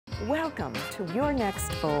Welcome to Your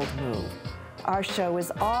Next Bold Move. Our show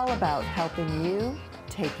is all about helping you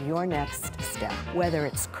take your next step, whether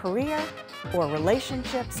it's career or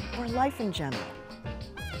relationships or life in general.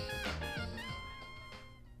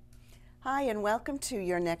 Hi, and welcome to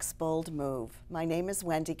Your Next Bold Move. My name is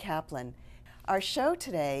Wendy Kaplan. Our show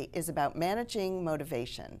today is about managing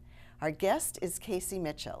motivation. Our guest is Casey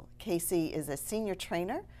Mitchell. Casey is a senior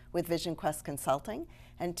trainer with Vision Quest Consulting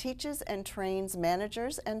and teaches and trains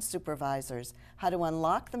managers and supervisors how to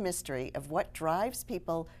unlock the mystery of what drives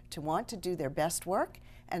people to want to do their best work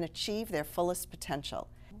and achieve their fullest potential.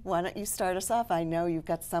 Why don't you start us off? I know you've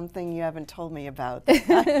got something you haven't told me about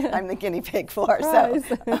that I'm the guinea pig for, so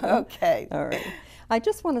okay. All right. I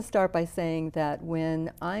just want to start by saying that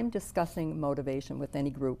when I'm discussing motivation with any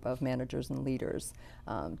group of managers and leaders,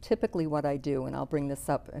 typically what I do, and I'll bring this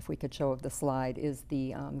up if we could show the slide, is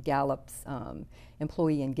the Gallup's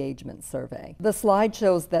Employee Engagement Survey. The slide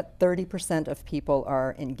shows that 30% of people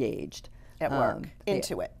are engaged. At work,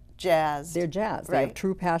 into it, jazzed. They're jazzed. Right. They have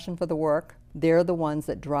true passion for the work. They're the ones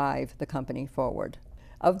that drive the company forward.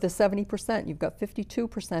 Of the 70%, you've got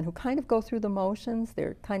 52% who kind of go through the motions.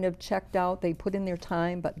 They're kind of checked out. They put in their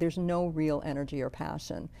time, but there's no real energy or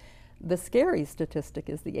passion. The scary statistic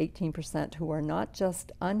is the 18% who are not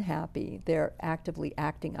just unhappy, they're actively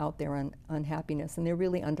acting out their unhappiness, and they're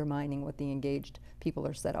really undermining what the engaged people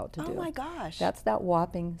are set out to do. Oh my gosh. That's that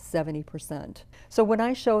whopping 70%. So when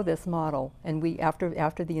I show this model, and we after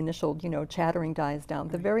the initial chattering dies down,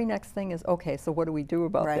 the very next thing is, okay, so what do we do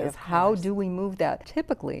about this? How do we move that?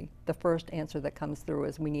 Typically, the first answer that comes through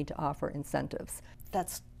is we need to offer incentives.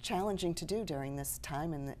 That's challenging to do during this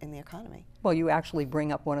time in the economy. Well, you actually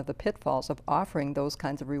bring up one of the pitfalls of offering those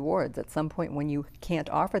kinds of rewards. At some point when you can't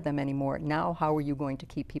offer them anymore, now how are you going to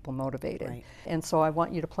keep people motivated? Right. And so I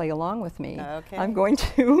want you to play along with me. Okay. I'm going to...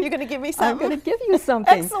 You're going to give me something? I'm going to give you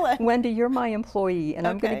something. Excellent. Wendy, you're my employee, and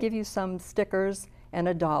I'm going to give you some stickers and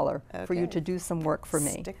 $1 for you to do some work for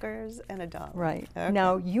me. Stickers and $1. Right. Okay.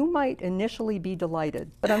 Now, you might initially be delighted,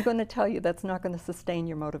 but I'm going to tell you that's not going to sustain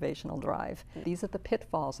your motivational drive. These are the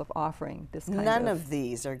pitfalls of offering this kind of... None of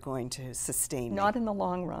these are going to sustain me. Not in the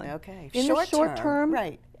long run. Okay. In the short term,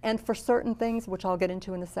 right. And for certain things, which I'll get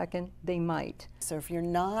into in a second, they might. So if you're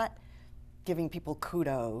not giving people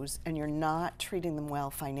kudos and you're not treating them well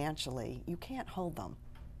financially, you can't hold them.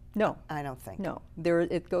 No. I don't think. No.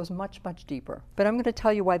 It goes much, much deeper. But I'm going to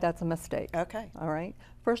tell you why that's a mistake. Okay. All right?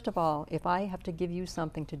 First of all, if I have to give you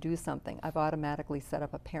something to do something, I've automatically set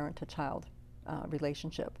up a parent-to-child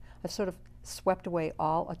relationship. I've sort of swept away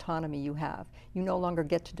all autonomy you have. You no longer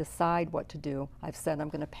get to decide what to do. I've said I'm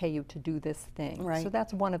going to pay you to do this thing. Right. So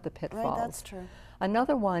that's one of the pitfalls. Right, that's true.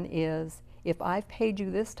 Another one is, if I've paid you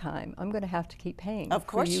this time, I'm going to have to keep paying. Of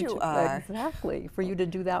course you are. Exactly, for you to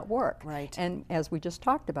do that work. Right. And as we just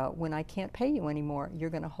talked about, when I can't pay you anymore, you're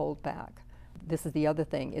going to hold back. This is the other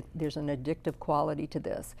thing. There's an addictive quality to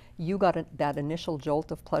this. You got that initial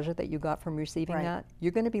jolt of pleasure that you got from receiving that.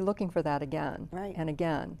 You're going to be looking for that again and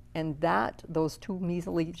again. And those two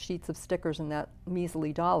measly sheets of stickers and that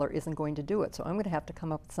measly $1 isn't going to do it. So I'm going to have to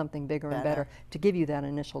come up with something bigger and better to give you that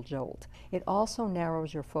initial jolt. It also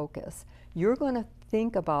narrows your focus. You're going to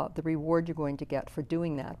think about the reward you're going to get for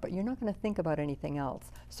doing that, but you're not going to think about anything else.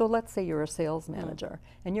 So let's say you're a sales manager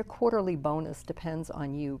and your quarterly bonus depends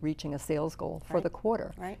on you reaching a sales goal for the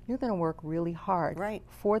quarter. Right. You're going to work really hard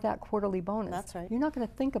for that quarterly bonus. That's right. You're not going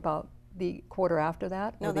to think about the quarter after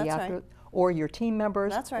that or that's right. or your team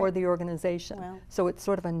members or the organization. Well, so it's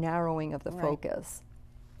sort of a narrowing of the focus.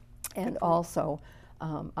 And also,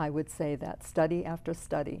 I would say that study after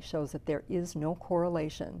study shows that there is no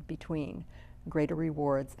correlation between greater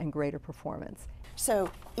rewards and greater performance.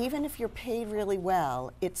 So even if you're paid really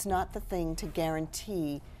well, it's not the thing to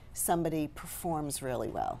guarantee somebody performs really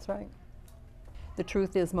well. That's right. The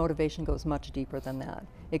truth is motivation goes much deeper than that.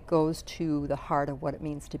 It goes to the heart of what it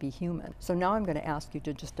means to be human. So now I'm going to ask you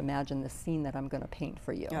to just imagine the scene that I'm going to paint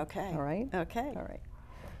for you. Okay. All right? Okay. All right.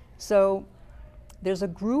 So there's a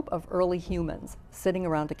group of early humans sitting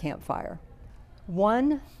around a campfire.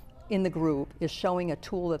 One in the group is showing a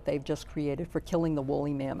tool that they've just created for killing the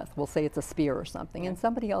woolly mammoth. We'll say it's a spear or something. And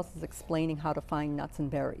somebody else is explaining how to find nuts and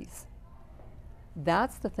berries.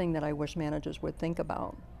 That's the thing that I wish managers would think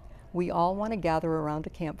about. We all want to gather around a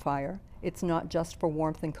campfire. It's not just for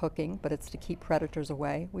warmth and cooking, but it's to keep predators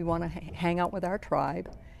away. We want to hang out with our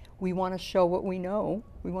tribe. We want to show what we know.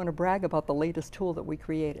 We want to brag about the latest tool that we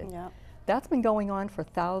created. Yeah. That's been going on for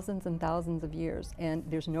thousands and thousands of years, and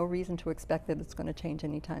there's no reason to expect that it's going to change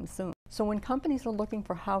anytime soon. So when companies are looking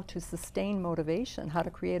for how to sustain motivation, how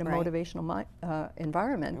to create a motivational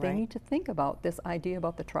environment, they need to think about this idea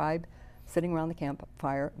about the tribe sitting around the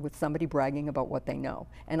campfire with somebody bragging about what they know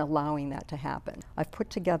and allowing that to happen. I've put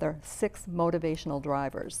together 6 motivational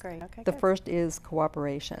drivers. Great. Okay, the good. first is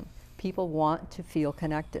cooperation. People want to feel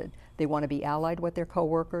connected. They want to be allied with their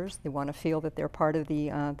coworkers. They want to feel that they're part of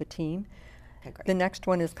the team. Okay, great. The next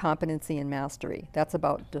one is competency and mastery. That's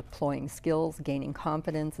about deploying skills, gaining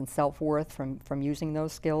confidence and self-worth from using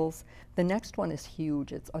those skills. The next one is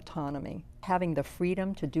huge. It's autonomy. Having the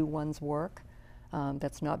freedom to do one's work.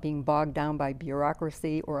 That's not being bogged down by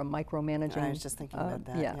bureaucracy or a micromanaging. I was just thinking about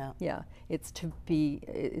that. Yeah. It's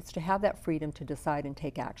to have that freedom to decide and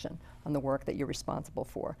take action on the work that you're responsible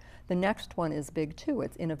for. The next one is big too.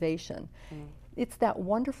 It's innovation. It's that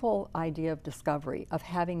wonderful idea of discovery, of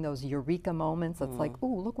having those eureka moments. It's like,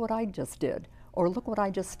 ooh, look what I just did, or look what I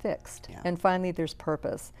just fixed. Yeah. And finally, there's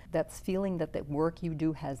purpose. That's feeling that the work you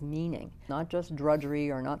do has meaning, not just drudgery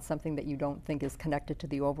or not something that you don't think is connected to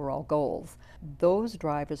the overall goals. Those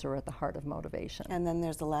drivers are at the heart of motivation. And then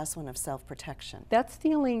there's the last one of self-protection. That's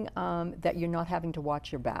feeling that you're not having to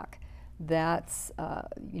watch your back. That's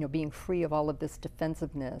being free of all of this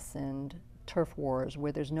defensiveness and turf wars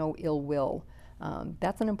where there's no ill will.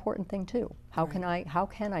 That's an important thing too. How can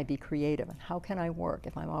I be creative, and how can I work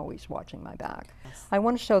if I'm always watching my back? Yes. I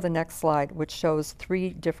want to show the next slide, which shows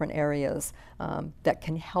 3 different areas that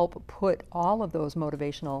can help put all of those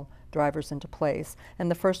motivational drivers into place. And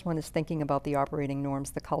the first one is thinking about the operating norms,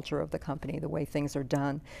 the culture of the company, the way things are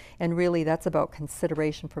done. And really that's about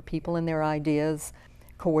consideration for people and their ideas.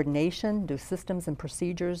 Coordination, do systems and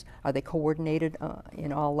procedures, are they coordinated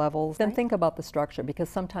in all levels? Then think about the structure, because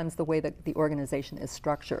sometimes the way that the organization is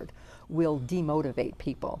structured will demotivate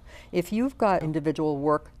people. If you've got individual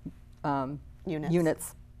work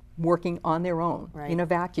units working on their own in a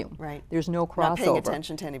vacuum, there's no crossover. Not paying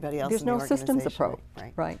attention to anybody else There's in the no organization. systems approach,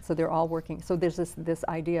 right? So they're all working. So there's this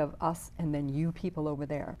idea of us and then you people over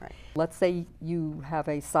there. Let's say you have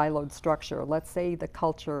a siloed structure. Let's say the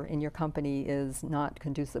culture in your company is not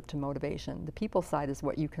conducive to motivation. The people side is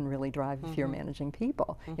what you can really drive if you're managing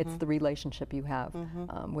people. It's the relationship you have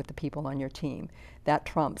with the people on your team. That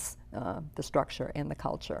trumps the structure and the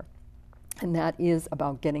culture. And that is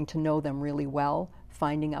about getting to know them really well,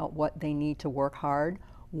 finding out what they need to work hard,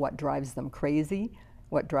 what drives them crazy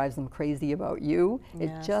about you. It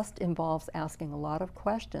just involves asking a lot of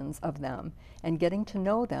questions of them and getting to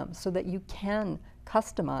know them so that you can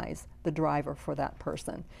customize the driver for that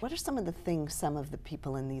person. What are some of the things some of the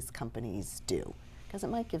people in these companies do? Because it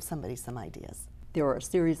might give somebody some ideas. There are a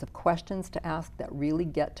series of questions to ask that really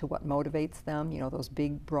get to what motivates them, those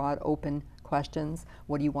big, broad, open questions.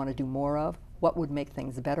 What do you want to do more of? What would make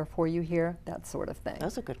things better for you here? That sort of thing.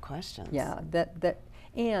 Those are good questions. Yeah,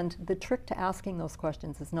 and the trick to asking those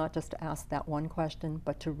questions is not just to ask that one question,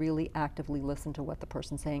 but to really actively listen to what the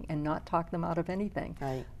person's saying and not talk them out of anything.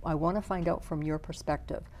 I want to find out from your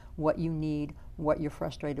perspective what you need, what you're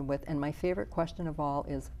frustrated with, and my favorite question of all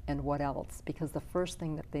is, and what else? Because the first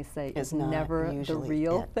thing that they say is never the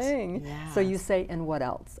real thing. So you say, and what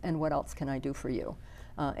else? And what else can I do for you?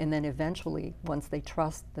 And then eventually, once they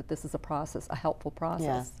trust that this is a process, a helpful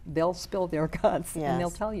process, they'll spill their guts and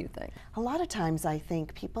they'll tell you things. A lot of times I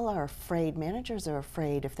think people are afraid, managers are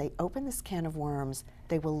afraid if they open this can of worms,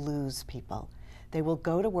 they will lose people. They will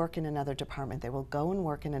go to work in another department, they will go and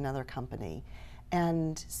work in another company,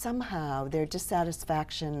 and somehow their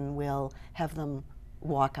dissatisfaction will have them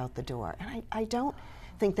walk out the door. And I don't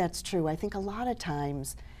think that's true. I think a lot of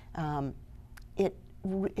times it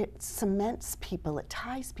cements people, it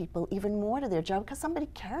ties people even more to their job because somebody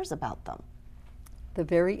cares about them. The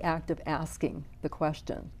very act of asking the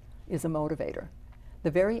question is a motivator. The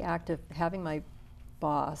very act of having my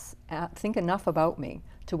boss think enough about me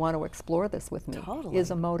to want to explore this with me is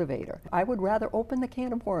a motivator. I would rather open the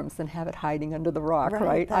can of worms than have it hiding under the rock,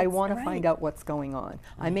 right? I want to find out what's going on.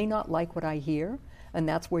 I may not like what I hear, and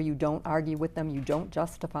that's where you don't argue with them, you don't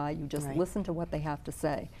justify, you just listen to what they have to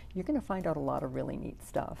say. You're going to find out a lot of really neat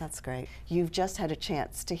stuff. That's great. You've just had a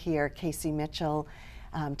chance to hear Casey Mitchell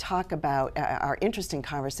talk about our interesting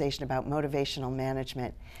conversation about motivational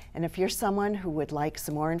management. And if you're someone who would like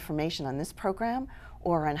some more information on this program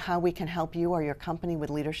or on how we can help you or your company with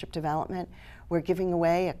leadership development, we're giving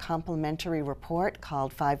away a complimentary report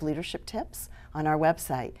called 5 Leadership Tips on our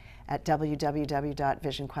website at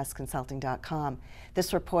www.visionquestconsulting.com.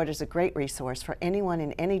 This report is a great resource for anyone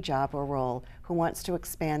in any job or role who wants to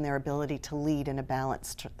expand their ability to lead in a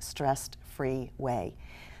balanced, stress-free way.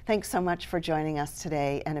 Thanks so much for joining us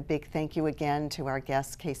today, and a big thank you again to our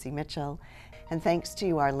guest, Casey Mitchell. And thanks to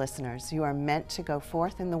you, our listeners. You are meant to go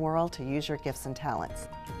forth in the world to use your gifts and talents.